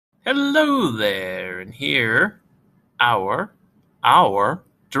Hello there, and here our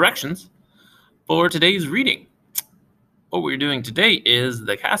directions for today's reading. What we're doing today is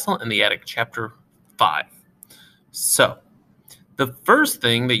The Castle in the Attic, Chapter 5. So, the first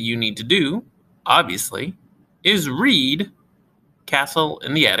thing that you need to do, obviously, is read Castle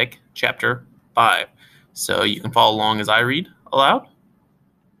in the Attic, Chapter 5. So you can follow along as I read aloud,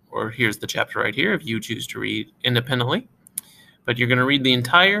 or here's the chapter right here if you choose to read independently. But you're going to read the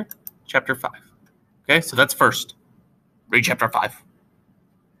entire Chapter 5. Okay, so that's first. Read Chapter 5.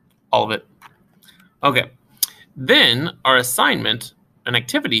 All of it. Okay. Then our assignment, an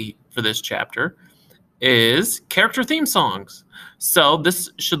activity for this chapter, is character theme songs. So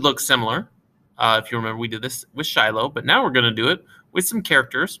this should look similar. If you remember, we did this with Shiloh, but now we're going to do it with some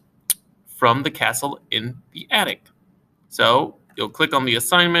characters from the castle in the attic. So you'll click on the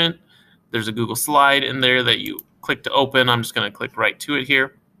assignment. There's a Google slide in there that you click to open. I'm just going to click right to it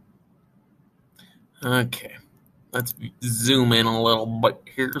here. Okay. Let's zoom in a little bit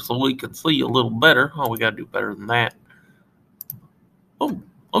here so we can see a little better. Oh, we got to do better than that. Oh,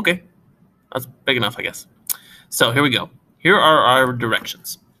 okay. That's big enough, I guess. So here we go. Here are our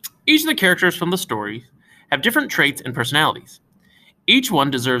directions. Each of the characters from the story have different traits and personalities. Each one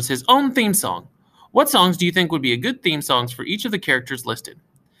deserves his own theme song. What songs do you think would be a good theme songs for each of the characters listed?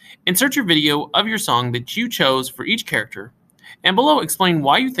 Insert your video of your song that you chose for each character, and below explain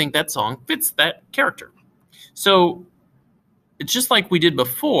why you think that song fits that character. So it's just like we did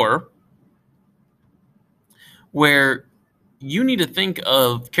before, where you need to think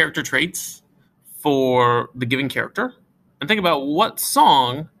of character traits for the given character and think about what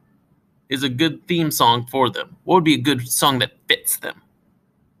song is a good theme song for them. What would be a good song that fits them?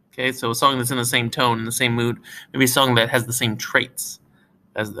 Okay, so a song that's in the same tone, in the same mood, maybe a song that has the same traits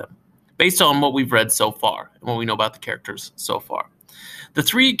as them, based on what we've read so far and what we know about the characters so far. The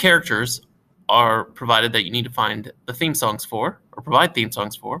three characters are provided that you need to find the theme songs for, or provide theme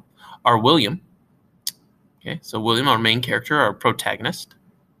songs for, are William. Okay, so William, our main character, our protagonist.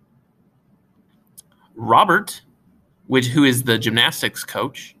 Robert, who is the gymnastics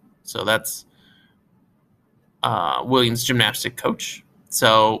coach. So that's William's gymnastic coach.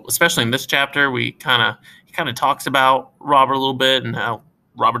 So especially in this chapter, he kind of talks about Robert a little bit and how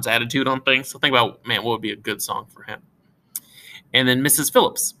Robert's attitude on things. So think about, man, what would be a good song for him? And then Mrs.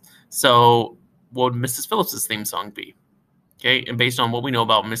 Phillips. So what would Mrs. Phillips' theme song be? Okay, and based on what we know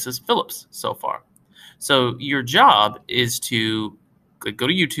about Mrs. Phillips so far. So your job is to go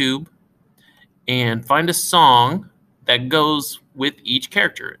to YouTube and find a song that goes with each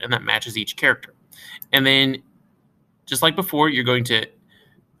character and that matches each character. And then, just like before, you're going to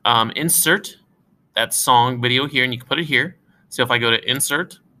insert that song video here, and you can put it here. So if I go to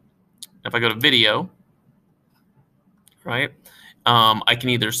insert, if I go to video, right, I can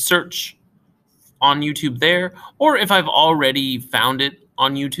either search on YouTube there, or if I've already found it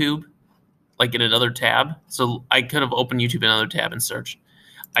on YouTube, like in another tab. So I could have opened YouTube in another tab and searched.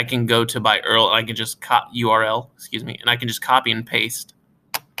 I can go to by Earl, and I can just URL, and I can just copy and paste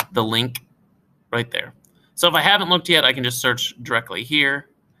the link right there. So if I haven't looked yet, I can just search directly here.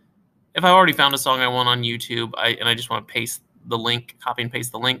 If I already found a song I want on YouTube, and I just want to paste the link, copy and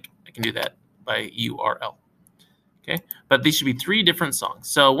paste the link, I can do that by URL. Okay, but these should be three different songs.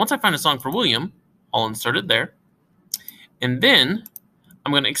 So once I find a song for William, I'll insert it there, and then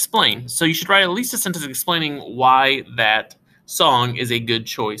I'm going to explain. So you should write at least a sentence explaining why that song is a good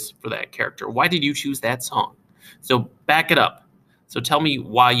choice for that character. Why did you choose that song? So back it up. So tell me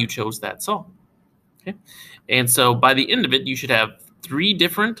why you chose that song. Okay, and so by the end of it, you should have three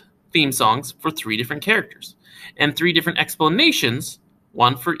different theme songs for three different characters and three different explanations,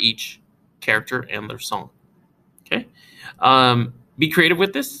 one for each character and their song. Okay, be creative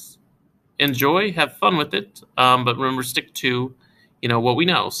with this, enjoy, have fun with it, but remember, stick to what we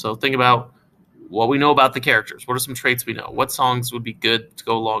know. So think about what we know about the characters. What are some traits we know? What songs would be good to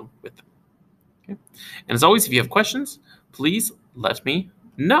go along with them? Okay, and as always, if you have questions, please let me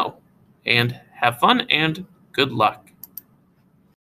know. And have fun and good luck.